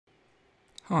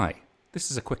Hi,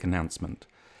 this is a quick announcement.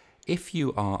 If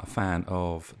you are a fan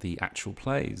of the actual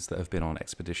plays that have been on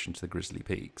Expedition to the Grizzly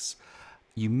Peaks,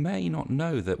 you may not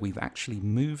know that we've actually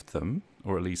moved them,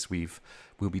 or at least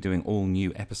we'll be doing all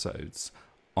new episodes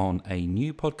on a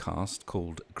new podcast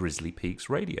called Grizzly Peaks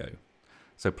Radio.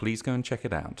 So please go and check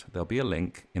it out. There'll be a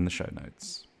link in the show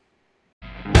notes.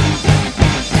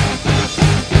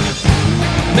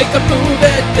 Make a move,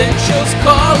 adventure's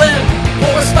calling.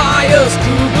 Forest fires,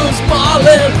 cougars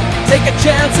mauling. Take a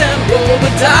chance and roll the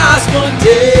dice one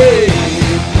day.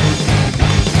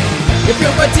 If you're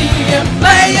a DM,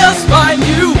 players find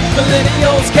you.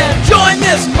 Millennials can join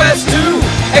this quest too.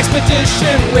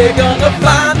 Expedition, we're gonna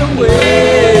find a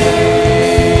way.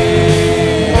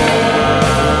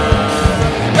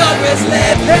 The Grizzly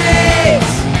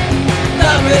Peaks.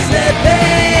 The Grizzly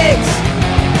Peaks.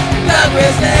 The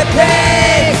Grizzly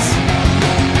Peaks.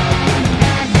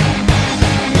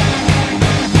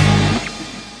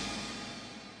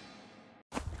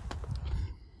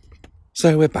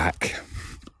 So we're back.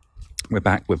 We're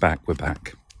back. We've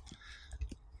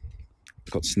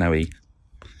got Snowy.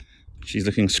 She's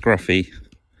looking scruffy.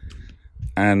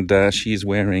 And she's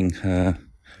wearing her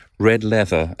red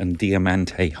leather and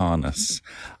diamante harness.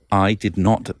 I did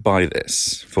not buy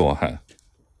this for her.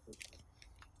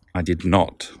 I did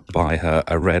not buy her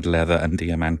a red leather and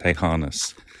diamante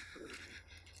harness.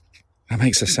 That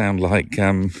makes her sound like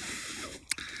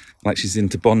she's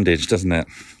into bondage, doesn't it?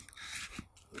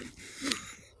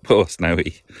 Poor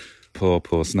Snowy. Poor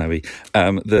Snowy.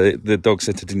 The dog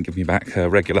sitter didn't give me back her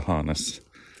regular harness.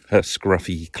 Her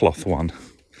scruffy cloth one.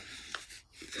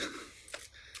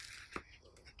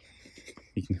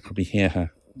 You can probably hear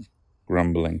her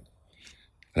grumbling.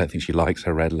 I don't think she likes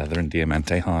her red leather and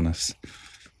diamante harness.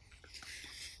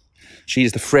 She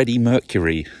is the Freddie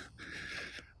Mercury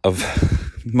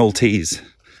of Maltese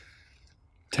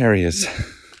terriers.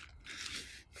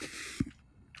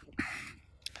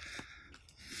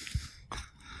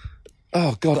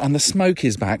 Oh God, and the smoke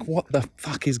is back. What the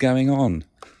fuck is going on?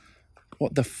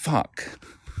 What the fuck?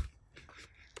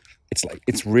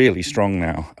 It's really strong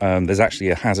now. There's actually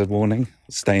a hazard warning,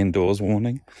 stay indoors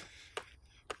warning.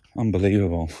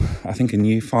 Unbelievable. I think a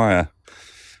new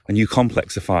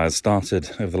complex of fires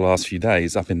started over the last few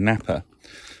days up in Napa.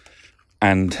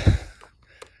 And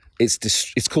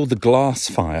it's called the Glass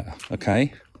Fire,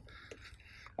 okay?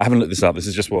 I haven't looked this up. This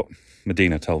is just what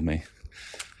Medina told me.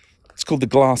 It's called the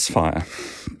Glass Fire.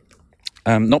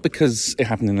 Not because it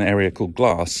happened in an area called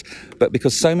Glass, but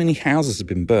because so many houses have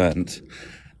been burnt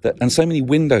and so many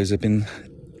windows have been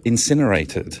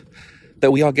incinerated that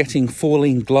we are getting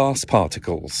falling glass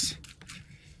particles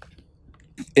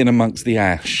in amongst the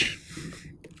ash.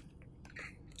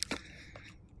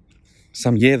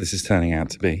 Some year this is turning out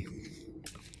to be.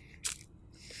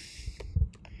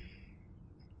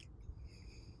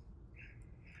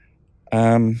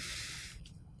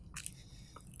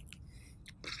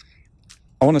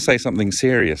 I want to say something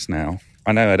serious now.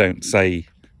 I know I don't say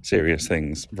serious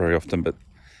things very often, but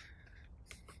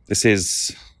this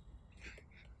is,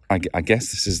 I guess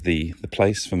this is the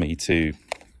place for me to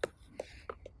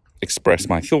express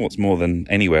my thoughts more than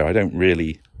anywhere. I don't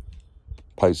really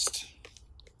post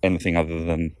anything other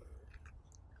than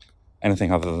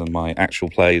my actual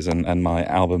plays and my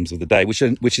albums of the day,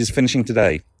 which is finishing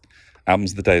today.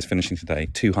 Albums of the day is finishing today,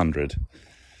 200.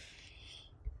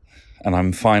 And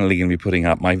I'm finally going to be putting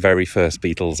up my very first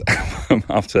Beatles album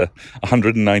after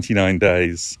 199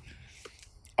 days.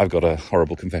 I've got a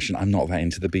horrible confession. I'm not that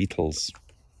into the Beatles.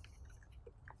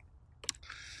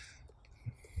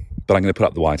 But I'm going to put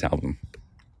up the White Album.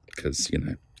 Because,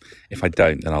 if I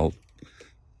don't, then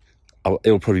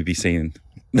it'll probably be seen.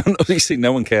 Obviously,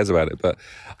 no one cares about it, but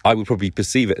I would probably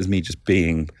perceive it as me just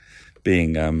being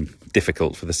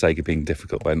difficult for the sake of being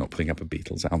difficult by not putting up a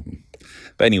Beatles album.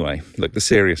 But anyway, look, the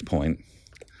serious point,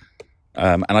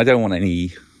 and I don't want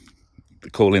any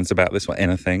call-ins about this or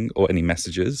anything or any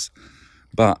messages,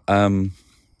 but while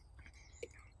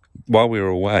we were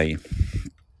away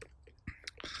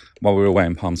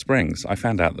in Palm Springs, I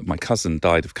found out that my cousin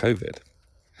died of COVID.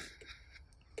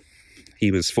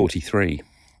 He was 43,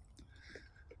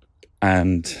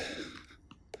 and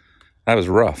that was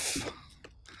rough.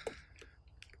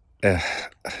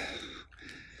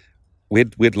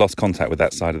 We'd lost contact with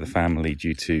that side of the family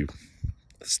due to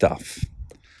stuff,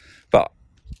 or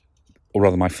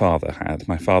rather my father had.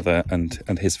 My father and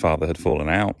his father had fallen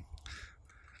out.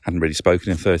 Hadn't really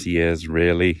spoken in 30 years,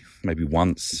 really, maybe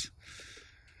once.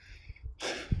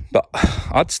 But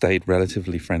I'd stayed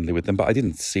relatively friendly with them, but I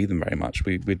didn't see them very much.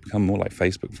 We'd become more like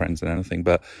Facebook friends than anything.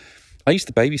 But I used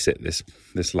to babysit this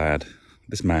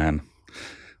man,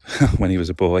 when he was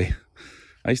a boy.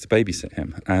 I used to babysit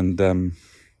him, and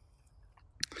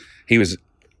he was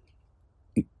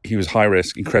high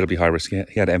risk, incredibly high risk.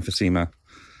 He had emphysema,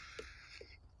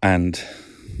 and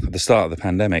at the start of the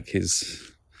pandemic,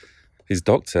 his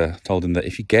doctor told him that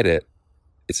if you get it,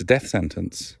 it's a death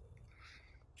sentence.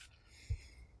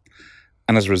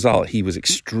 And as a result, he was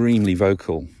extremely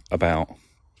vocal about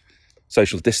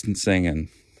social distancing and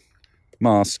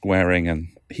mask wearing, and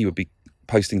he would be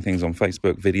posting things on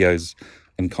Facebook, videos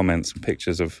and comments and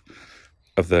pictures of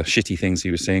the shitty things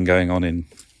he was seeing going on in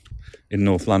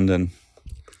North London.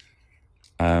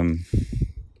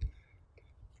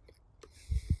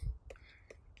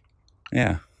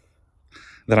 Yeah.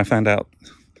 Then I found out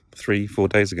 3-4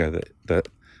 days ago that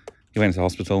he went into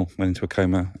hospital, went into a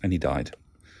coma, and he died.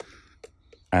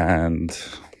 And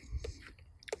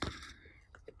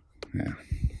yeah,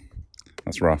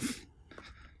 that's rough.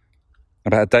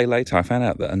 About a day later, I found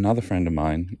out that another friend of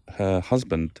mine, her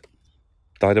husband,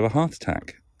 died of a heart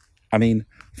attack. I mean,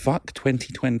 fuck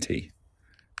 2020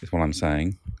 is what I'm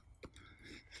saying.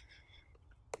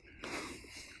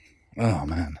 Oh,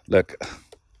 man. Look,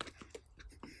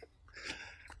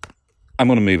 I'm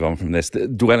going to move on from this.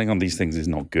 Dwelling on these things is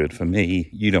not good for me.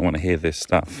 You don't want to hear this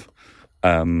stuff.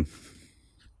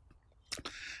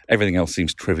 Everything else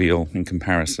seems trivial in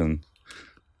comparison,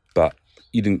 but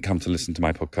you didn't come to listen to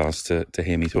my podcast to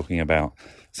hear me talking about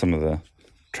some of the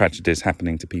tragedies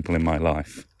happening to people in my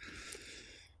life.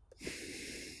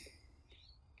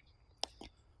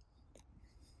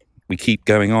 We keep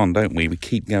going on, don't we? We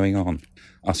keep going on,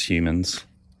 us humans.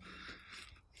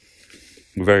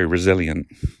 We're very resilient.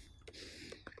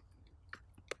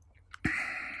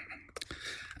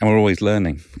 And we're always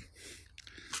learning.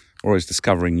 We're always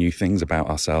discovering new things about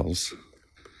ourselves,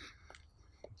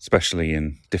 especially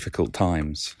in difficult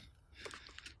times,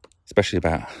 especially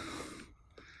about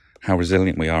how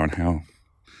resilient we are and how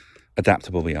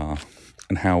adaptable we are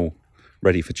and how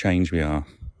ready for change we are.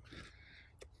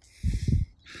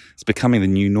 It's becoming the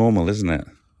new normal, isn't it?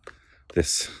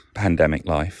 This pandemic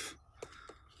life.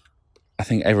 I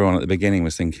think everyone at the beginning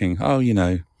was thinking, oh, you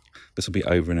know, this will be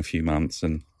over in a few months,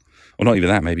 and or not even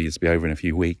that, maybe it's be over in a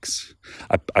few weeks.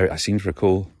 I seem to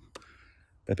recall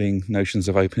there being notions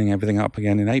of opening everything up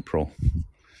again in April.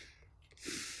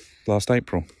 Last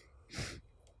April.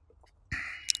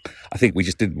 I think we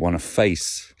just didn't want to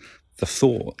face the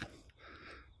thought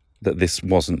that this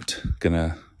wasn't going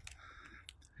to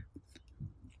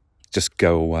just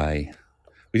go away.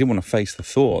 We didn't want to face the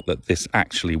thought that this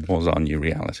actually was our new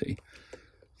reality.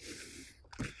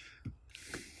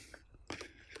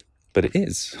 But it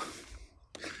is.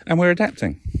 And we're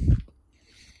adapting.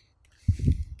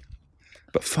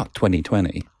 But fuck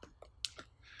 2020.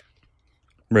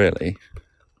 Really?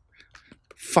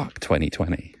 Fuck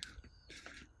 2020.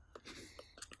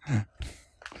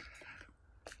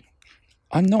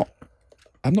 I'm not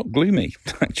gloomy,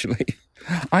 actually.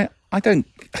 I'm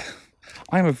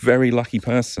a very lucky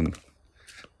person.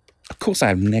 Of course I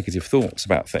have negative thoughts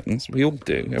about things. We all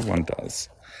do. Everyone does.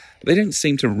 But they don't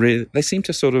seem to they seem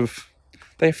to sort of,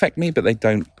 they affect me, but they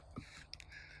don't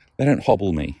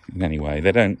hobble me in any way.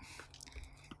 They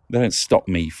don't stop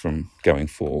me from going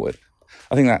forward.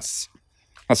 I think that's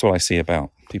what I see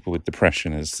about people with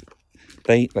depression is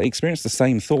they experience the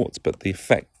same thoughts, but the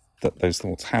effect that those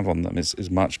thoughts have on them is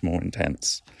much more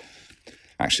intense.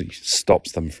 Actually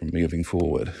stops them from moving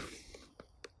forward.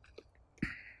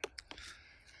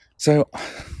 So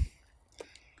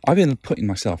I've been putting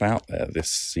myself out there this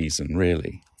season,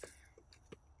 really.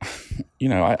 You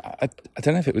know, I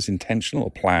don't know if it was intentional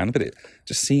or planned, but it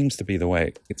just seems to be the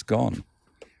way it's gone.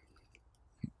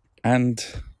 And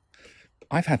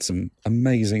I've had some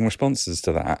amazing responses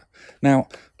to that. Now,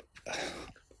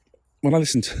 when I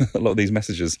listened to a lot of these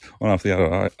messages one after the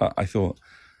other, I thought,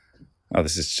 oh,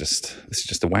 this is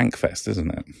just a wank fest,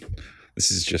 isn't it? This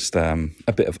is just a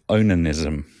bit of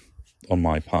onanism on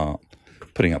my part,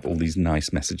 putting up all these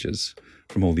nice messages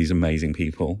from all these amazing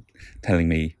people telling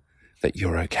me that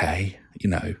you're okay, you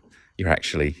know, you're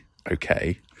actually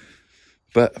okay.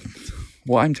 But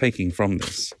what I'm taking from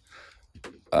this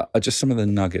are just some of the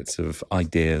nuggets of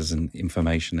ideas and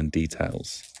information and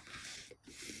details.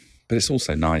 But it's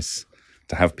also nice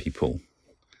to have people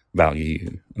value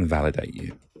you and validate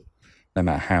you, no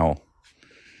matter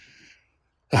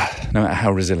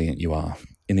how resilient you are.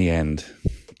 In the end,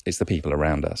 it's the people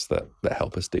around us that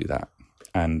help us do that.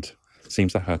 And it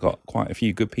seems like I've got quite a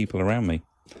few good people around me.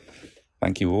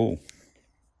 Thank you all.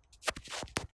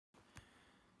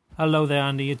 Hello there,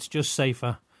 Andy. It's Just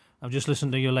Safer. I've just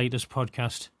listened to your latest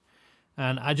podcast.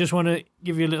 And I just want to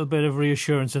give you a little bit of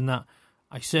reassurance in that.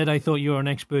 I said I thought you were an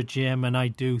expert GM, and I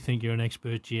do think you're an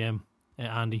expert GM,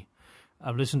 Andy.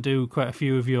 I've listened to quite a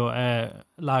few of your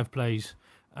live plays,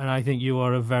 and I think you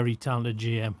are a very talented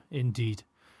GM indeed.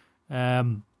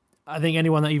 I think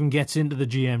anyone that even gets into the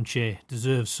GM chair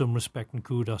deserves some respect and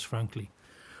kudos, frankly.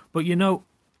 But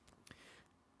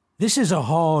this is a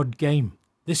hard game.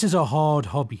 This is a hard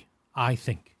hobby, I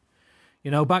think.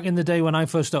 Back in the day when I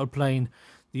first started playing,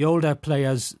 the older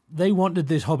players, they wanted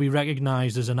this hobby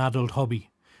recognised as an adult hobby,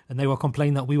 and they were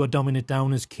complaining that we were dumbing it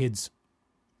down as kids.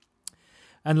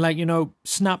 And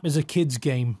Snap is a kid's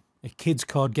game, a kid's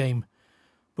card game,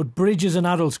 but Bridge is an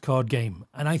adult's card game.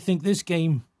 And I think this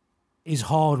game is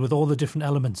hard with all the different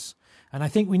elements. And I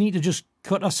think we need to just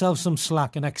cut ourselves some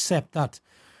slack and accept that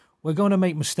we're going to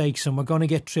make mistakes and we're going to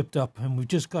get tripped up, and we've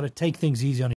just got to take things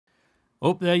easy on it.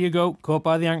 Oh, there you go. Caught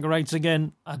by the anchorites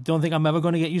again. I don't think I'm ever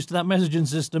going to get used to that messaging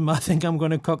system. I think I'm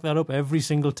going to cock that up every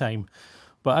single time.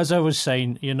 But as I was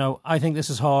saying, I think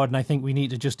this is hard, and I think we need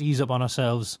to just ease up on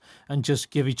ourselves and just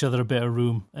give each other a bit of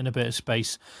room and a bit of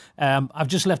space. I've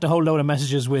just left a whole load of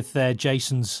messages with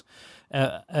Jason's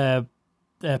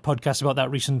podcast about that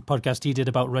recent podcast he did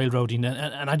about railroading,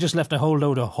 and I just left a whole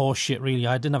load of horse shit, really.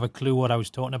 I didn't have a clue what I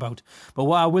was talking about. But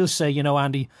what I will say,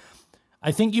 Andy,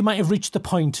 I think you might have reached the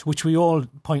point, which we all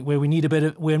point, where we need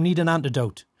an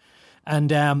antidote.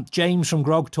 And James from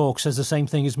Grog Talk says the same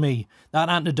thing as me. That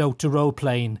antidote to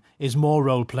role-playing is more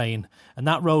role-playing, and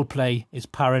that role-play is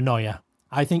paranoia.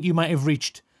 I think you might have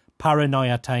reached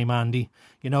paranoia time, Andy,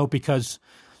 because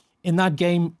in that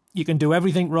game, you can do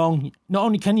everything wrong. Not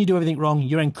only can you do everything wrong,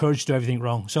 you're encouraged to do everything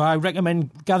wrong. So I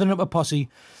recommend gathering up a posse,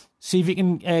 see if you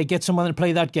can get someone to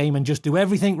play that game and just do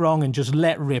everything wrong and just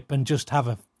let rip and just have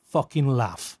a fucking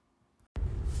laugh.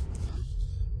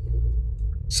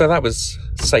 So that was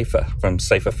Safer from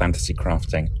Safer Fantasy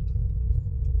Crafting.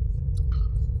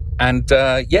 And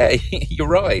yeah, you're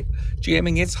right.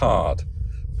 GMing is hard.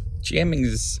 GMing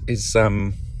is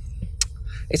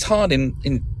it's hard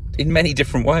in many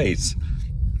different ways.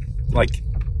 Like,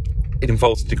 it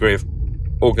involves a degree of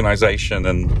organisation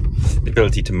and the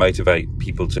ability to motivate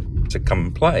people to come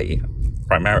and play,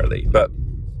 primarily. But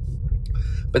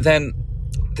then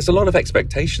there's a lot of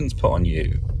expectations put on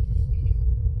you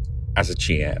as a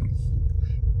GM,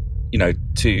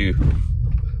 to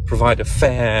provide a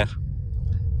fair,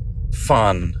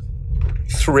 fun,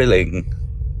 thrilling,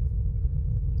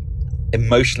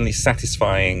 emotionally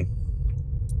satisfying,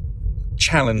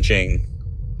 challenging,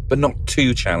 but not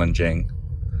too challenging,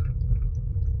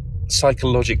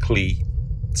 psychologically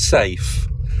safe.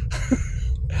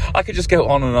 I could just go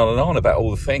on and on and on about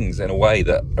all the things in a way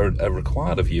that are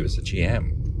required of you as a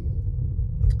GM.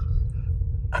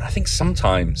 And I think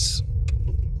sometimes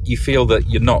you feel that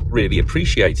you're not really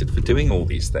appreciated for doing all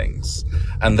these things,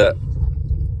 and that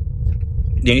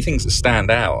the only things that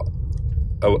stand out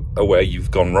are where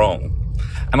you've gone wrong.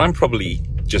 And I'm probably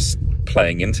just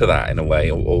playing into that in a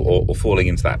way, or falling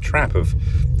into that trap of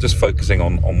just focusing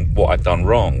on what I've done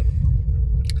wrong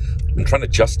and trying to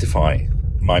justify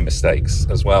my mistakes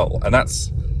as well. And there's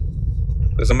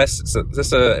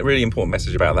a really important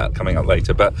message about that coming up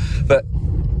later. But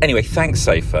anyway, thanks,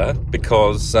 Safer,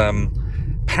 because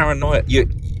paranoia, you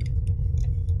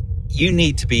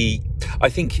need to be, I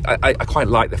think, I quite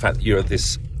like the fact that you're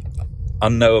this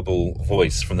unknowable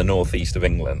voice from the northeast of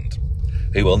England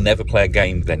who will never play a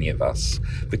game with any of us,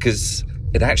 because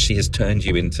it actually has turned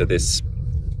you into this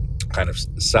kind of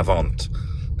savant,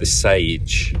 this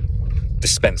sage,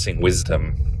 dispensing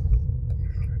wisdom.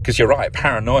 Because you're right,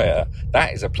 paranoia,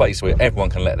 that is a place where everyone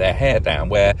can let their hair down,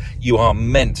 where you are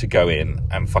meant to go in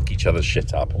and fuck each other's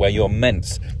shit up, where you're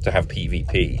meant to have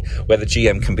PvP, where the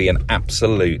GM can be an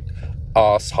absolute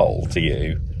arsehole to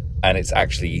you, and it's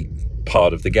actually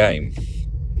part of the game.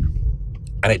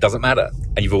 And it doesn't matter,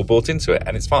 and you've all bought into it,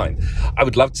 and it's fine. I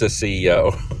would love to see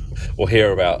or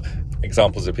hear about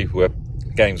examples of people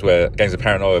games of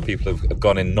paranoia, where people have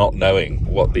gone in not knowing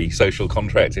what the social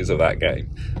contract is of that game.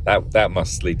 That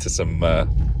must lead to some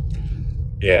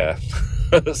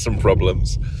some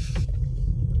problems.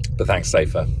 But thanks,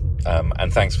 Safer,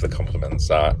 and thanks for the compliments.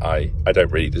 I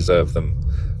don't really deserve them.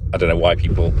 I don't know why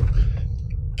people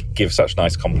give such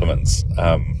nice compliments,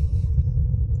 but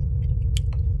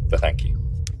thank you.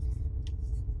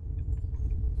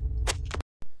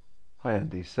 Hi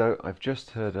Andy, so I've just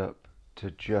heard up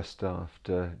to just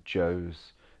after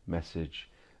Joe's message,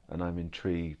 and I'm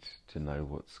intrigued to know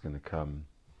what's going to come.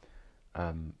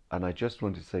 And I just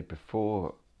wanted to say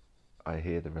before I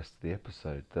hear the rest of the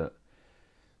episode that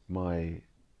my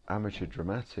amateur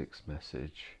dramatics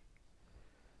message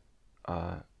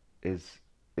is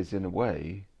in a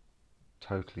way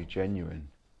totally genuine.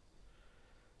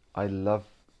 I love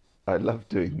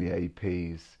doing the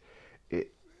APs.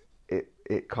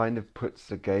 it kind of puts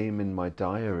the game in my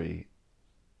diary.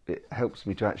 It helps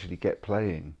me to actually get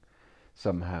playing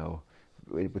somehow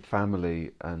with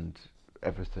family and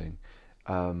everything,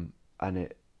 and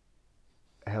it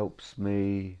helps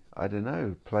me, I don't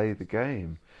know, play the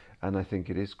game. And I think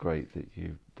it is great that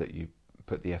you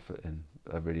put the effort in.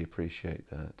 I really appreciate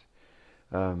that.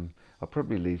 I'll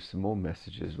probably leave some more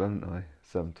messages, won't I,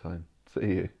 sometime. See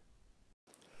you.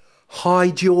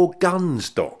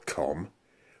 HideYourGuns.com?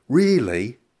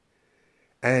 Really?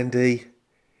 Andy,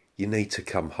 you need to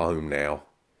come home now.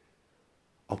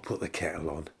 I'll put the kettle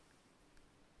on.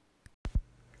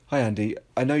 Hi Andy,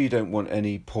 I know you don't want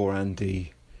any poor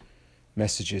Andy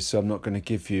messages, so I'm not going to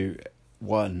give you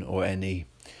one or any.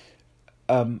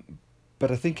 But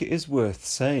I think it is worth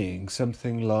saying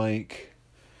something like,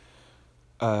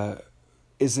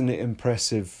 isn't it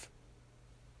impressive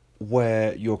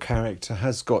where your character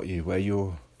has got you, where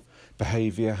your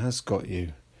behaviour has got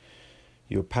you,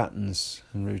 your patterns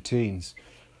and routines.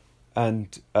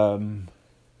 And I'm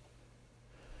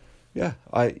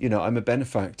a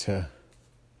benefactor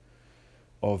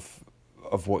of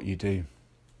what you do.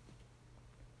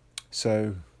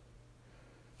 So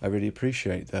I really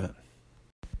appreciate that.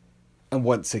 And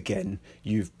once again,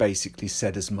 you've basically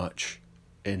said as much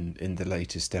in the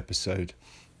latest episode.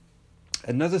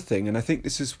 Another thing, and I think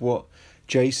this is what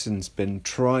Jason's been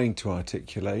trying to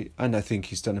articulate, and I think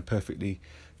he's done a perfectly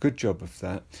good job of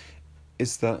that,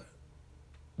 is that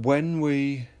when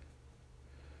we're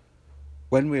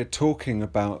talking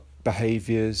about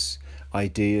behaviours,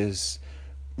 ideas,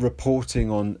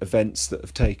 reporting on events that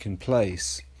have taken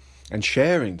place and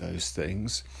sharing those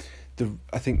things,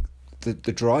 I think the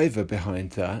driver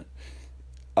behind that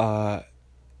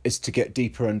is to get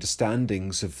deeper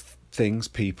understandings of things,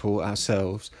 people,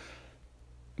 ourselves.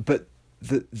 But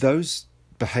those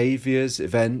behaviours,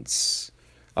 events,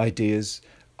 ideas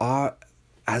are,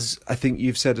 as I think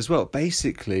you've said as well,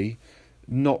 basically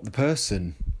not the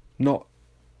person, not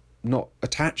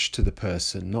attached to the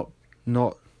person,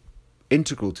 not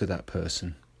integral to that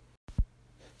person.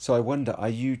 So I wonder, are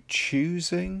you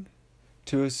choosing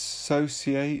to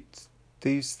associate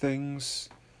these things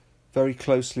very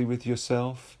closely with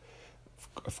yourself?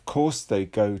 Of course they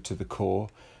go to the core,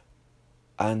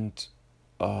 and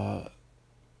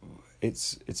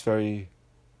it's very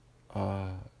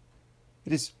in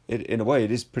a way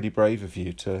it is pretty brave of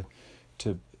you to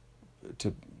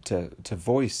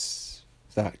voice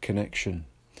that connection.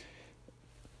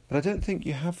 But I don't think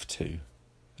you have to.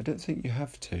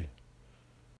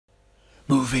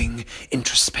 Moving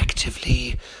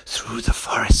introspectively through the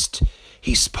forest,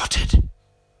 he spotted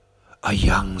a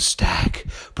young stag,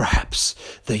 perhaps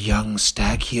the young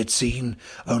stag he had seen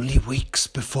only weeks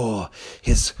before,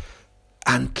 his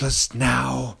antlers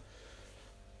now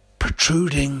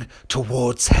protruding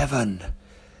towards heaven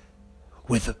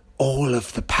with all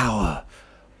of the power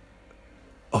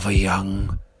of a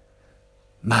young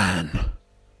man,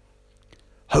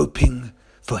 hoping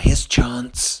for his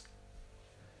chance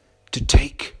to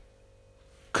take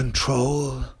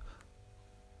control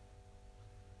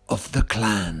of the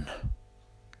clan.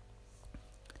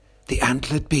 The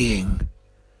antlered being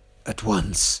at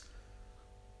once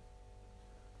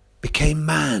became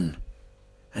man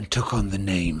and took on the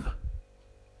name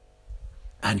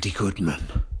Andy Goodman.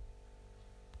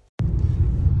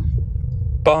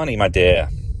 Barney, my dear,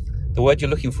 the word you're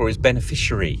looking for is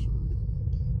beneficiary.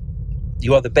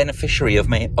 You are the beneficiary of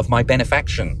my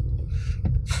benefaction.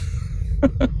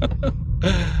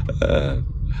 And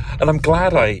I'm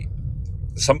glad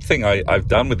something I've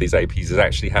done with these APs is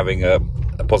actually having a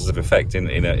positive effect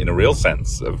in a real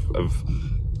sense of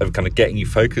kind of getting you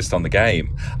focused on the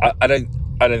game. I don't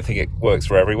think it works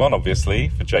for everyone, obviously.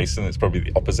 For Jason, it's probably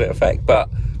the opposite effect.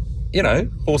 But,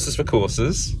 horses for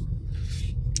courses.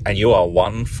 And you are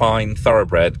one fine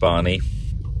thoroughbred, Barney.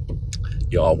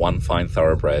 You are one fine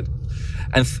thoroughbred.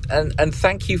 And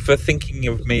thank you for thinking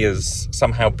of me as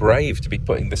somehow brave to be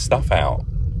putting this stuff out.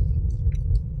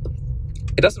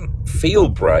 It doesn't feel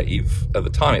brave at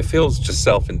the time. It feels just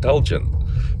self-indulgent.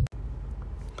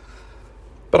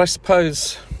 But I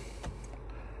suppose,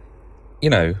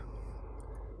 if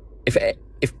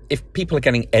people are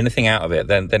getting anything out of it,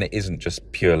 then it isn't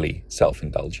just purely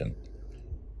self-indulgent.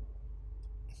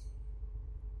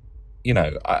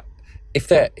 If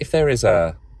there is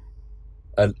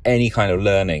any kind of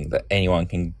learning that anyone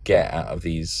can get out of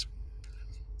these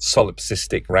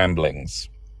solipsistic ramblings,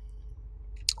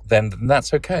 then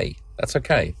that's okay. That's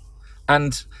okay.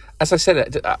 And as I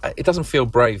said, it doesn't feel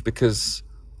brave because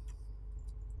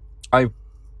I've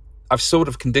sort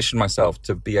of conditioned myself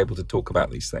to be able to talk about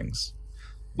these things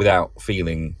without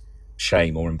feeling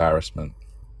shame or embarrassment.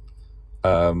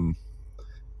 It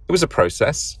was a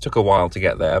process. It took a while to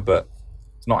get there, but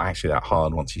it's not actually that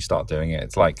hard once you start doing it.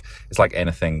 It's like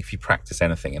anything. If you practice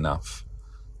anything enough,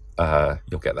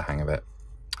 you'll get the hang of it.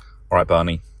 All right,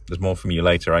 Barney, there's more from you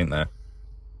later, ain't there?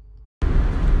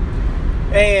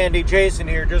 Hey Andy, Jason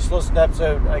here. Just listened to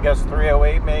episode, I guess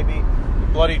 308 maybe,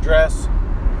 Bloody Dress.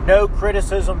 No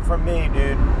criticism from me,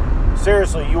 dude.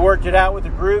 Seriously, you worked it out with the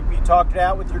group. You talked it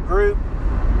out with your group.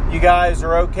 You guys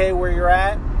are okay where you're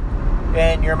at,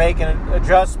 and you're making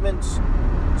adjustments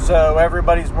so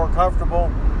everybody's more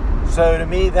comfortable. So to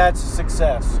me, that's a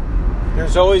success.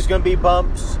 There's always going to be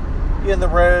bumps in the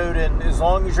road, and as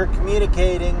long as you're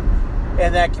communicating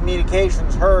and that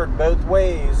communication's heard both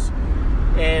ways,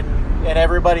 and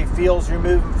everybody feels you're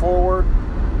moving forward,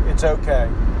 it's okay.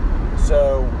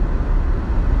 So,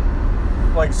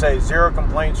 like I say, zero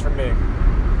complaints from me.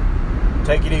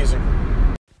 Take it easy.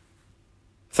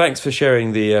 Thanks for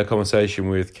sharing the conversation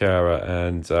with Kara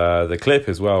and the clip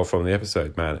as well from the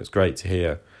episode, man. It was great to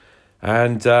hear.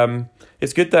 And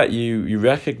it's good that you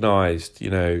recognised,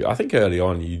 I think early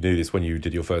on you knew this when you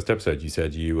did your first episode. You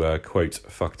said you, quote,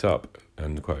 fucked up,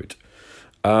 end quote.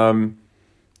 It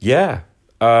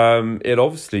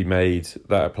obviously made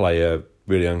that player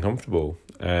really uncomfortable,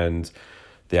 and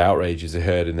the outrage is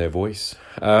heard in their voice.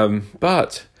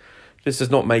 But this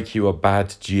does not make you a bad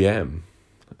GM.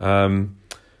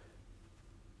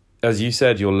 As you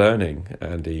said, you're learning,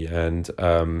 Andy, and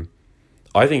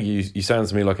I think you sound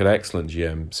to me like an excellent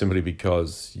GM simply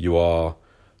because you are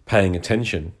paying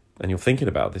attention and you're thinking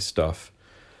about this stuff.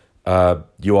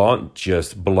 You aren't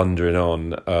just blundering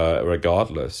on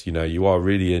regardless. You are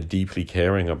really deeply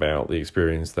caring about the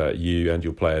experience that you and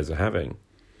your players are having.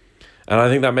 And I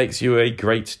think that makes you a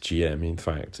great GM, in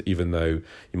fact, even though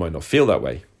you might not feel that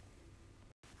way.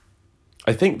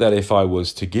 I think that if I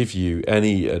was to give you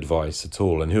any advice at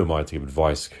all, and who am I to give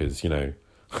advice because, the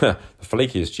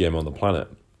flakiest GM on the planet.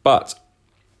 But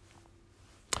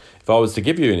if I was to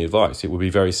give you any advice, it would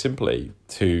be very simply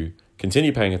to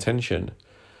continue paying attention,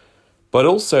 but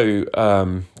also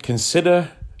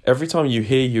consider every time you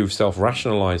hear yourself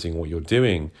rationalizing what you're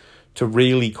doing, to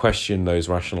really question those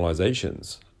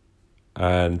rationalizations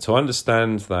and to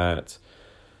understand that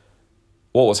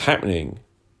what was happening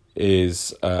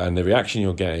is, and the reaction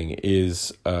you're getting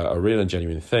is a real and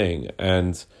genuine thing.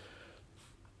 And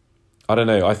I don't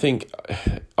know, I think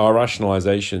our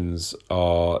rationalizations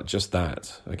are just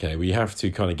that. Okay, we have to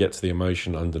kind of get to the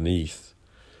emotion underneath.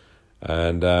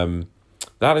 And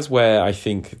that is where I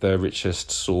think the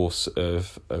richest source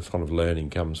of kind of learning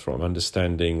comes from,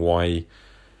 understanding why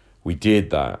we did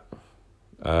that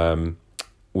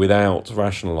without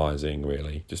rationalizing,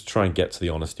 really. Just try and get to the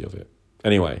honesty of it.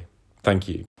 Anyway, thank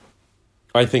you.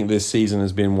 I think this season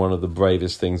has been one of the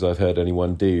bravest things I've heard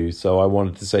anyone do. So I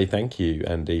wanted to say thank you,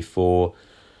 Andy, for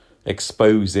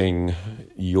exposing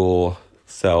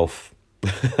yourself.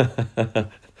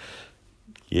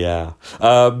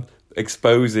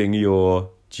 Exposing your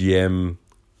GM,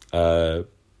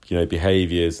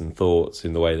 behaviors and thoughts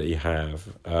in the way that you have.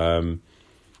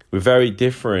 We're very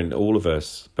different, all of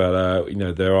us, but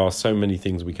there are so many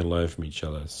things we can learn from each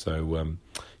other. So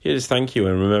just thank you,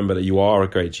 and remember that you are a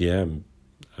great GM.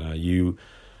 You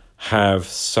have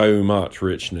so much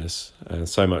richness and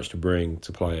so much to bring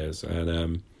to players,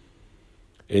 and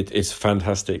it's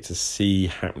fantastic to see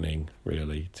happening,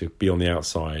 really, to be on the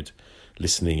outside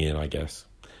listening in, I guess.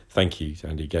 Thank you,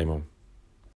 Andy. Game on.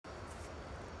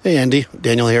 Hey, Andy.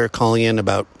 Daniel here, calling in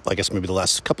about, I guess, maybe the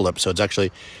last couple episodes,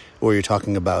 actually, where you're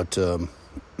talking about the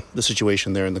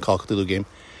situation there in the Call of Cthulhu game.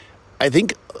 I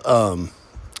think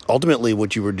ultimately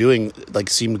what you were doing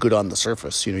seemed good on the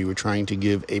surface. You were trying to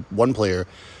give one player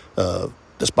the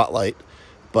spotlight,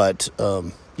 but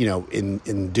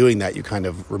in doing that, you kind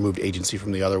of removed agency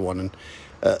from the other one. And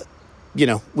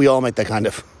we all make that kind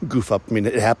of goof up. I mean,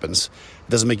 it happens.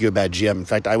 It doesn't make you a bad GM. In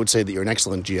fact, I would say that you're an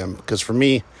excellent GM, because for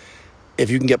me, if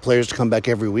you can get players to come back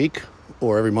every week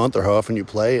or every month or how often you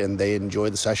play, and they enjoy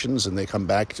the sessions and they come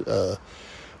back,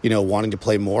 wanting to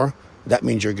play more, that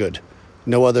means you're good.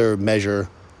 No other measure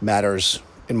matters,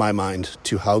 in my mind,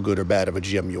 to how good or bad of a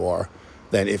GM you are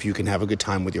than if you can have a good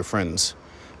time with your friends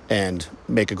and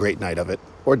make a great night of it,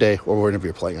 or day, or whenever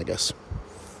you're playing, I guess.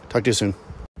 Talk to you soon.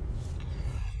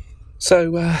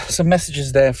 So, some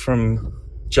messages there from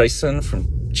Jason,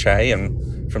 from Che,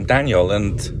 and from Daniel,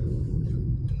 and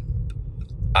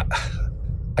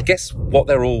I guess what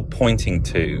they're all pointing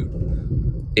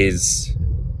to is,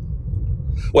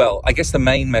 well, I guess the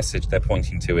main message they're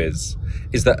pointing to is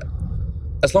that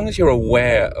as long as you're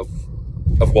aware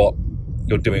of what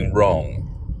you're doing wrong,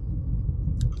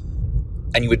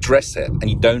 and you address it, and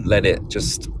you don't let it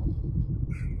just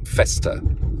fester,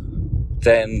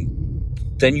 then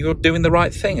you're doing the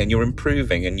right thing and you're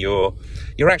improving and you're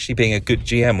actually being a good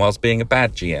GM whilst being a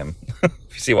bad GM.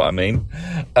 You see what I mean?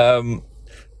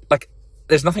 Like,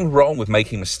 there's nothing wrong with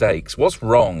making mistakes. What's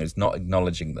wrong is not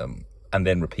acknowledging them and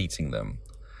then repeating them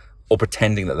or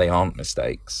pretending that they aren't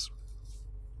mistakes.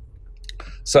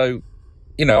 So,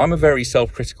 you know, I'm a very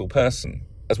self-critical person,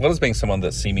 as well as being someone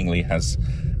that seemingly has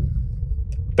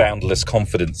boundless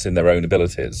confidence in their own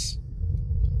abilities,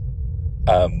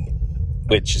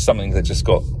 which is something that just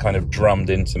got kind of drummed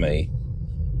into me,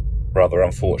 rather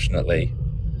unfortunately,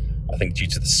 I think due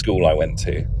to the school I went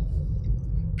to.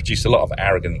 Produced a lot of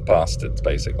arrogant bastards,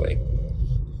 basically.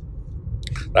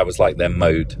 That was like their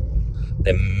mode,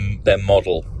 their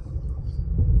model.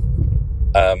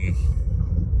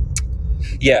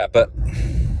 Yeah, but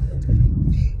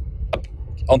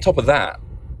on top of that,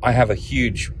 I have a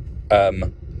huge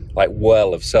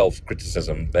well of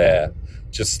self-criticism there,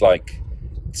 just like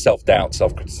self-doubt,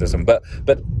 self-criticism. But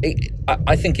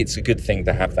I think it's a good thing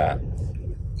to have that.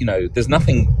 You know, there's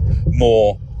nothing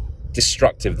more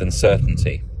destructive than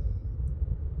certainty.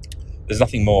 There's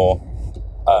nothing more,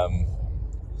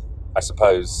 I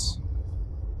suppose,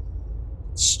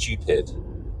 stupid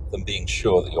than being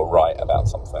sure that you're right about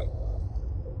something.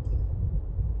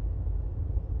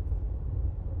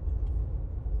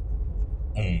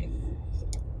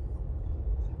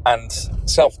 And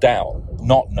self-doubt,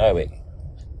 not knowing,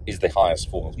 is the highest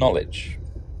form of knowledge,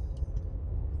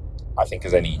 I think,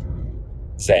 as any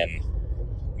Zen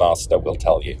master will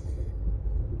tell you.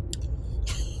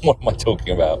 What am I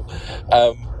talking about?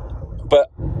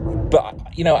 But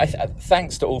you know,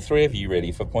 thanks to all three of you,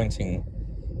 really, for pointing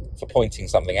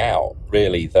something out,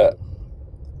 really, that,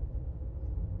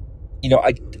 you know,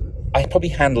 I probably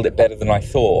handled it better than I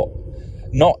thought.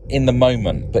 Not in the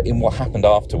moment, but in what happened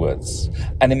afterwards,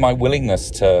 and in my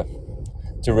willingness to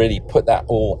really put that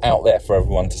all out there for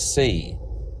everyone to see.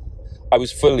 I was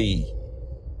fully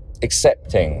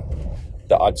accepting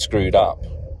that I'd screwed up.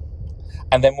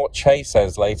 And then what Che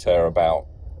says later about,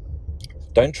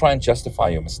 don't try and justify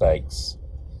your mistakes.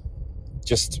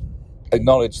 Just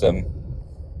acknowledge them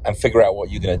and figure out what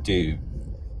you're going to do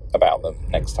about them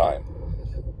next time.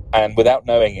 And without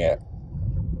knowing it,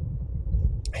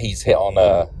 he's hit on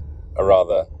a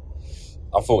rather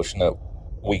unfortunate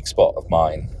weak spot of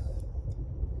mine.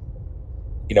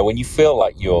 You know, when you feel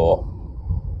like you're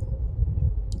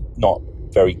not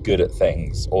very good at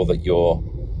things, or that you're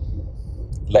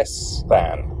less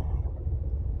than,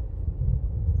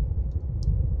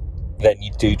 then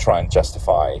you do try and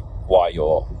justify why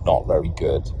you're not very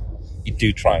good. You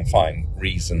do try and find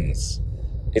reasons.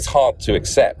 It's hard to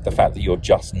accept the fact that you're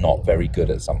just not very good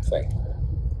at something.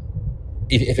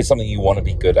 If it's something you want to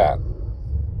be good at,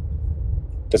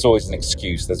 there's always an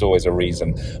excuse, there's always a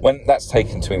reason. When that's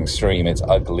taken to an extreme, it's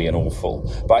ugly and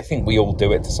awful. But I think we all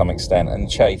do it to some extent.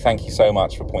 And Che, thank you so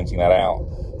much for pointing that out.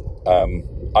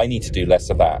 I need to do less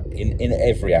of that in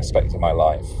every aspect of my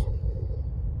life.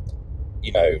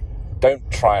 You know, don't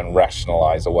try and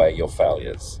rationalize away your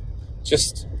failures.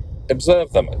 Just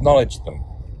observe them, acknowledge them,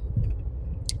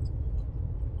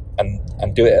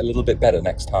 and do it a little bit better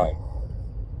next time.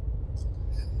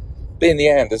 But in the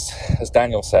end, as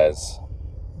Daniel says,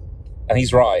 and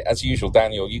he's right, as usual,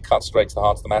 Daniel, you cut straight to the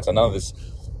heart of the matter. None of this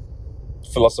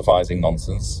philosophizing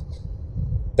nonsense.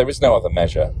 There is no other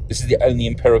measure. This is the only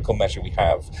empirical measure we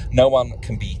have. No one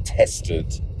can be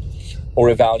tested or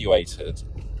evaluated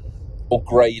or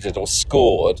graded or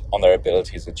scored on their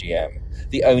ability as a GM.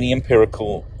 The only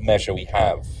empirical measure we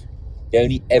have, the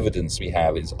only evidence we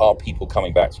have, is, are people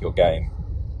coming back to your game?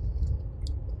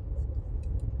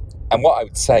 And what I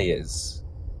would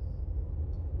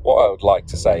like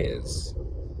to say is,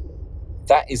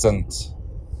 that is a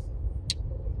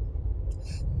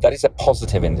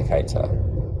positive indicator.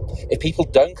 If people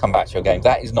don't come back to your game,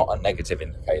 that is not a negative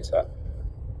indicator.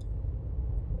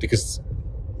 Because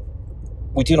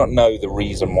we do not know the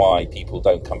reason why people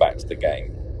don't come back to the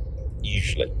game,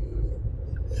 usually.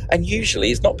 And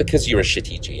usually it's not because you're a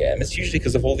shitty GM, it's usually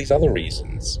because of all these other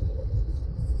reasons.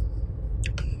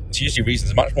 It's usually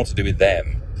reasons much more to do with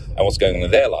them and what's going on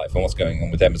in their life and what's going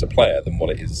on with them as a player than what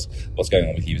it is what's going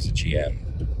on with you as a GM.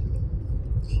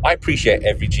 I appreciate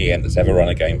every GM that's ever run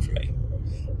a game for me.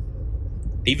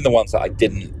 Even the ones that I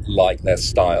didn't like their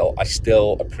style, I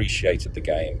still appreciated the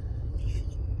game.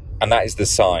 And that is the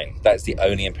sign. That's the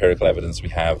only empirical evidence we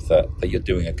have that you're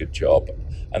doing a good job.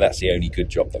 And that's the only good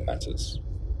job that matters.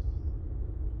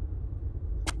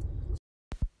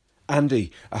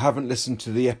 Andy, I haven't listened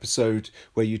to the episode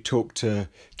where you talked to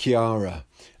Chiara.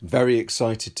 I'm very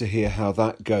excited to hear how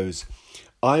that goes.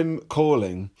 I'm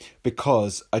calling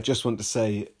because I just want to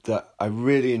say that I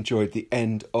really enjoyed the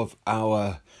end of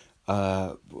our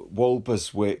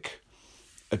Walberswick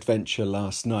adventure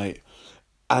last night,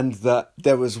 and that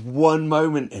there was one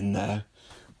moment in there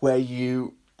where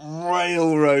you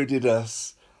railroaded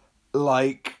us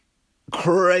like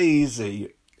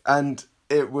crazy, and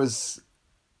it was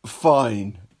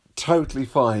fine, totally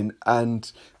fine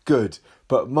and good.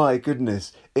 But my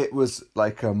goodness, it was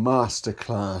like a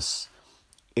masterclass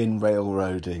in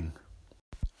railroading.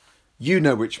 You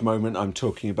know which moment I'm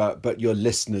talking about, but your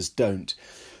listeners don't.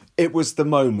 It was the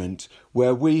moment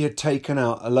where we had taken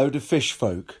out a load of fish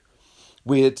folk.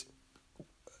 We had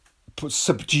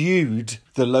subdued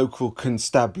the local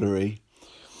constabulary,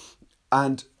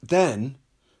 and then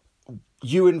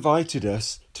you invited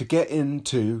us to get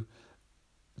into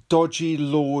dodgy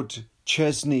Lord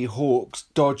Chesney Hawke's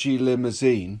dodgy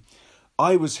limousine.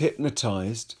 I was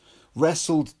hypnotised,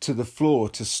 wrestled to the floor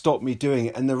to stop me doing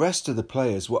it, and the rest of the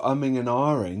players were umming and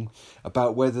ahhing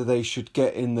about whether they should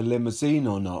get in the limousine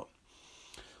or not.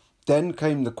 Then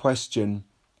came the question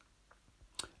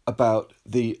about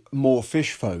the more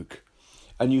fish folk,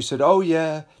 and you said, oh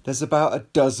yeah, there's about a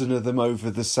dozen of them over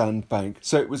the sandbank.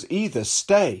 So it was either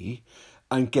stay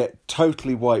and get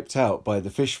totally wiped out by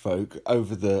the fish folk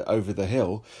over the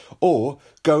hill, or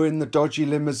go in the dodgy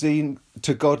limousine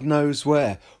to God knows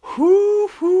where. Whoo,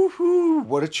 whoo, whoo,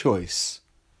 what a choice.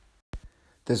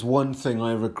 There's one thing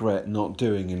I regret not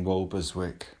doing in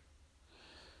Walberswick,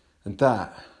 and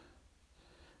that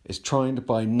is trying to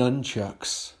buy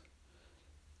nunchucks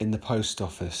in the post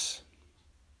office.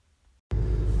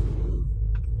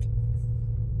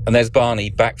 And there's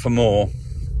Barney back for more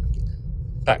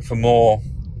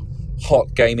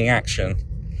hot gaming action.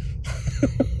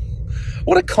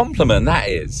 What a compliment that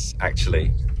is,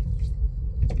 actually.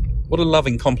 What a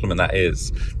loving compliment that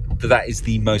is. That is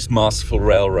the most masterful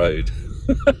railroad.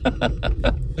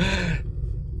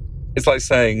 It's like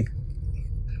saying,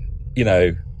 you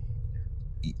know,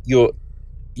 your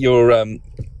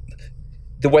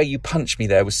the way you punched me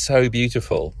there was so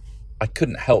beautiful. I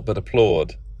couldn't help but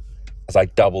applaud as I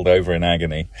doubled over in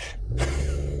agony.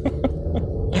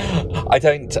 I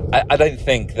don't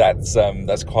think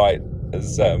that's quite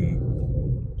as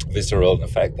visceral an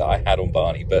effect that I had on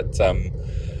Barney, but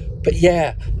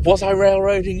yeah, was I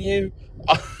railroading you?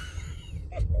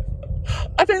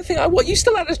 I don't think you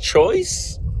still had a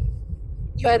choice.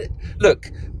 You had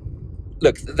look.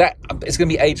 That it's going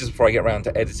to be ages before I get around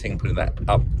to editing, putting that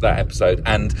episode.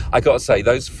 And I got to say,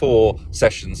 those 4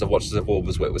 sessions of Watchers of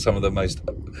Walberswick were some of the most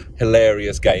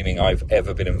hilarious gaming I've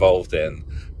ever been involved in.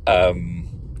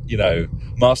 You know,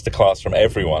 masterclass from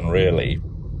everyone, really,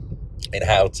 in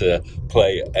how to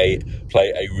play a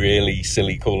really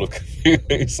silly Call of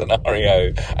Cthulhu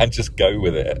scenario and just go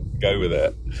with it,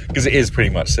 because it is pretty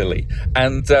much silly.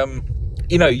 And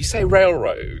you know, you say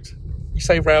railroad,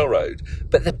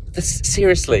 but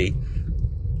seriously,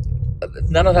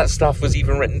 none of that stuff was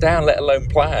even written down, let alone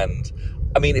planned.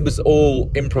 I mean, it was all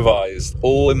improvised,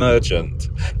 all emergent.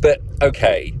 But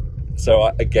okay, so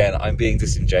I'm being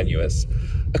disingenuous.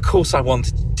 Of course, I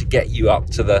wanted to get you up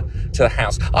to the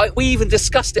house. We even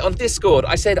discussed it on Discord.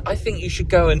 I said, I think you should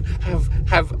go and have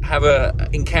a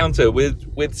encounter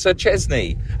with Sir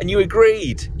Chesney, and you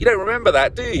agreed. You don't remember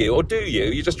that, do you? Or do you?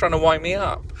 You're just trying to wind me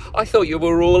up. I thought you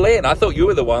were all in. I thought you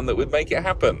were the one that would make it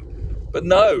happen. But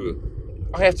no,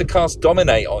 I have to cast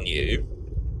Dominate on you,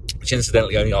 which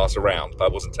incidentally only lasts a round, but I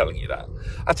wasn't telling you that.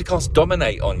 I have to cast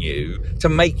Dominate on you to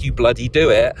make you bloody do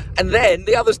it, and then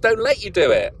the others don't let you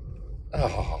do it.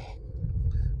 Oh.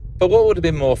 But what would have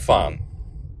been more fun?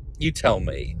 You tell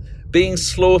me. Being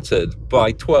slaughtered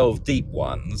by 12 deep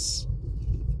ones,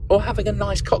 or having a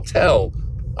nice cocktail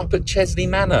up at Chesney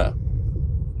Manor?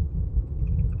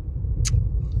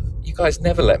 You guys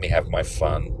never let me have my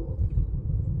fun.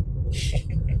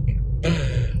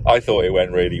 I thought it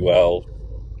went really well.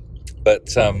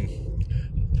 But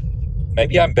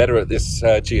maybe I'm better at this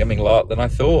GMing lark than I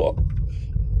thought.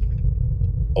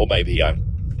 Or maybe I'm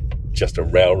just a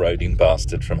railroading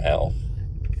bastard from hell.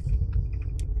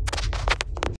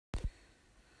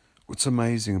 What's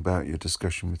amazing about your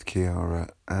discussion with Kiara,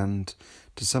 and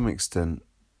to some extent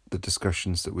the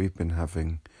discussions that we've been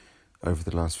having over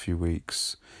the last few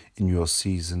weeks in your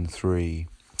season 3,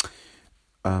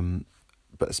 but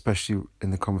especially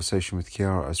in the conversation with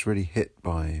Kiara, I was really hit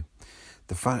by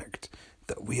the fact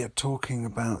that we are talking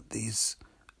about these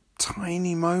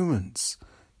tiny moments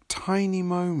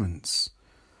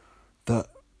that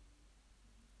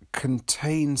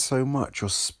contain so much or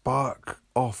spark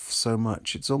off so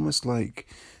much. It's almost like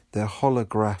they're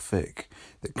holographic.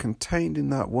 That contained in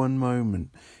that one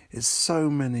moment is so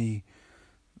many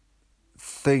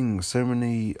things, so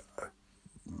many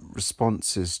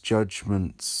responses,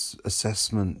 judgments,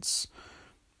 assessments,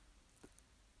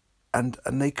 and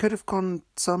they could have gone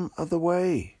some other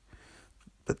way,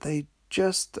 but they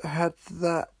just had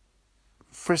that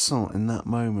frisson in that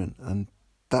moment, and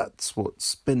that's what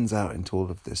spins out into all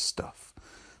of this stuff.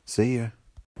 See ya.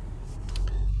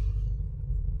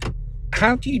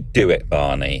 How do you do it,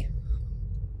 Barney?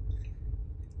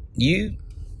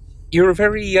 You're a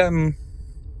very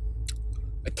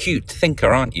acute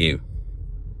thinker, aren't you?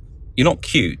 You're not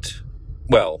cute.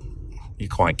 Well, you're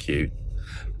quite cute,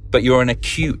 but you're an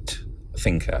acute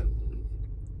thinker.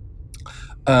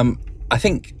 I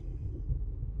think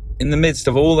in the midst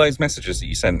of all those messages that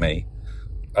you sent me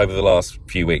over the last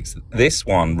few weeks, this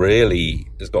one really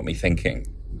has got me thinking.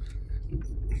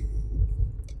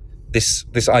 This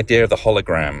idea of the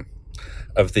hologram,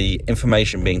 of the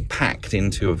information being packed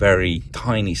into a very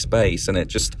tiny space, and it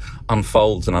just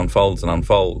unfolds and unfolds and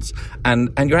unfolds. And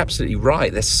you're absolutely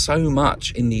right. There's so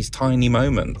much in these tiny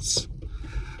moments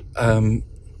that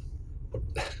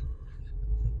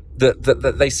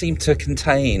they seem to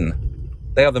contain.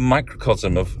 They are the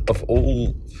microcosm of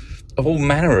all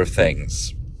manner of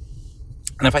things.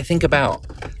 And if I think about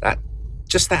that,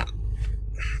 just that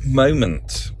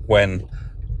moment when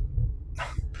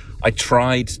I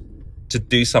tried to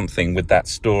do something with that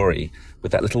story,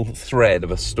 with that little thread of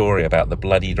a story about the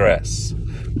bloody dress,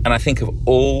 and I think of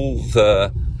all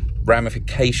the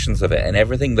ramifications of it and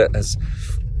everything that has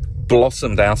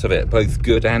blossomed out of it, both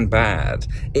good and bad,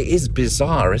 it is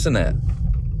bizarre, isn't it?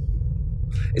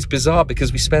 It's bizarre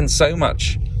because we spend so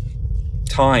much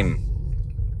time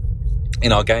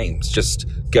in our games just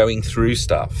going through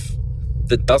stuff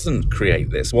that doesn't create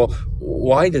this. Well,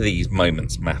 why do these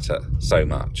moments matter so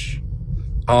much?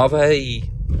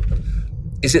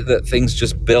 Is it that things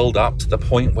just build up to the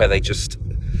point where they just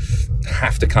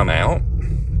have to come out?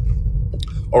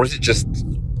 Or is it just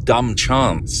dumb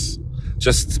chance?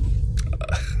 Just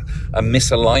a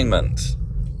misalignment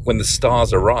when the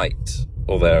stars are right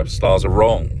or their stars are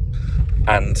wrong?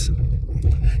 And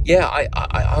yeah, I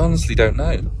honestly don't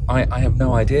know. I have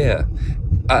no idea.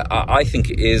 I think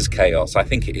it is chaos. I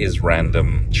think it is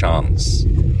random chance.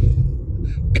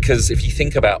 Because if you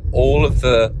think about all of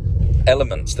the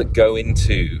elements that go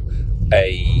into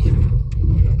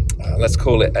let's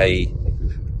call it a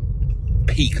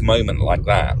peak moment like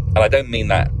that, and I don't mean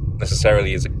that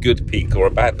necessarily as a good peak or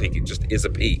a bad peak, it just is a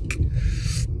peak.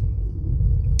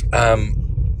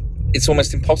 It's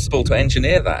almost impossible to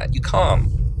engineer that. You can't.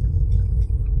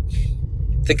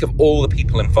 Think of all the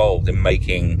people involved in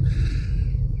making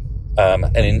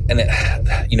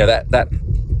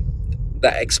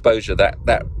that exposure, the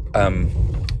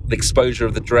exposure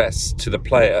of the dress to the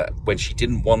player when she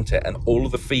didn't want it, and all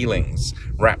of the feelings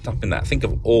wrapped up in that. Think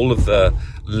of all of the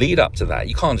lead up to that.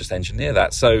 You can't just engineer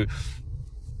that. So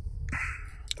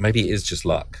maybe it is just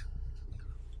luck.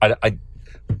 I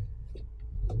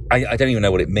don't even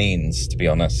know what it means, to be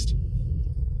honest.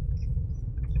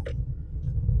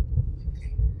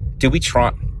 Do we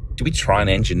try and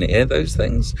engineer those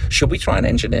things? Should we try and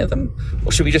engineer them?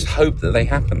 Or should we just hope that they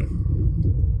happen?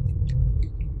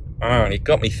 Oh, you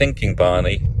got me thinking,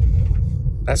 Barney.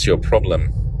 That's your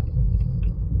problem.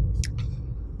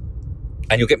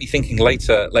 And you'll get me thinking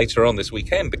later on this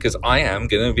weekend, because I am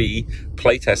going to be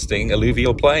playtesting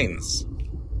Alluvial Plains.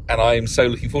 And I'm so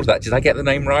looking forward to that. Did I get the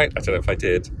name right? I don't know if I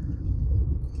did.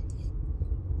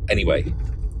 Anyway,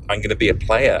 I'm going to be a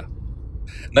player.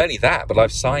 Not only that, but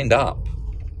I've signed up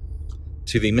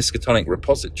to the Miskatonic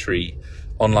Repository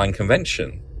online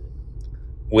convention,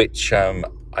 which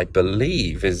I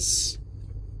believe is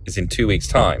in 2 weeks'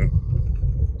 time.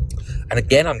 And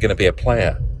again, I'm going to be a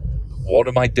player. What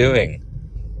am I doing?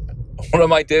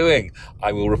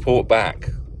 I will report back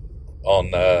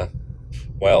on,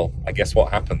 I guess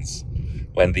what happens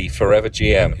when the forever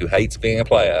GM who hates being a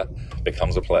player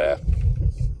becomes a player.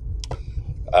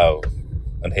 Oh,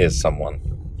 and here's someone.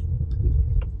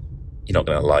 You're not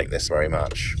going to like this very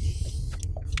much.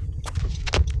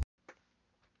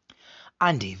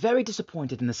 Andy, very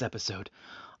disappointed in this episode.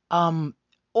 On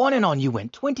and on you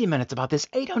went, 20 minutes about this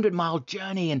 800-mile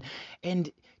journey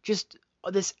and just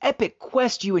this epic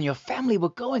quest you and your family were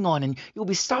going on, and you'll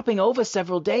be stopping over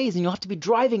several days, and you'll have to be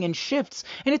driving in shifts,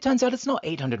 and it turns out it's not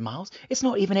 800 miles. It's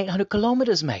not even 800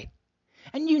 kilometers, mate.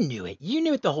 And you knew it. You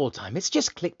knew it the whole time. It's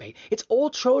just clickbait. It's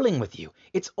all trolling with you.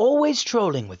 It's always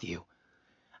trolling with you.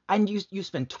 And you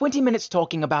spend 20 minutes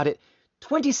talking about it,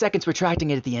 20 seconds retracting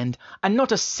it at the end, and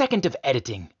not a second of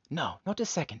editing. No, not a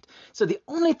second. So the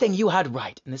only thing you had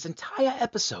right in this entire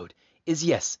episode is,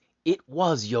 yes, it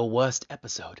was your worst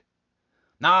episode.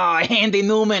 Nah, Andy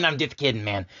Newman, I'm just kidding,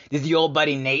 man. This is your old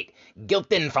buddy Nate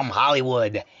Gilton from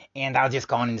Hollywood. And I was just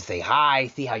calling in to say hi,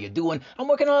 see how you're doing. I'm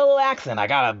working on a little accent. I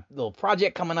got a little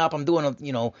project coming up. I'm doing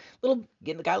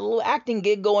got a little acting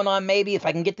gig going on maybe if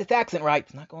I can get this accent right.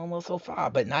 It's not going well so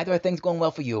far, but neither are things going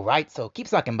well for you, right? So keep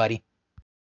sucking, buddy.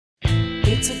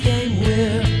 It's a game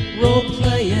we're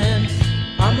role-playing.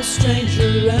 I'm a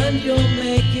stranger and you're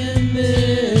making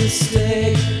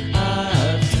mistake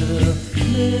after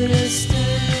mistake.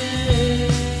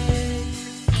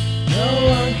 No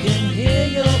one can hear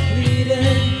your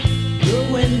pleading. The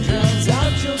wind drowns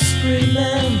out your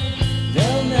screaming.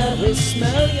 They'll never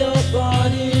smell your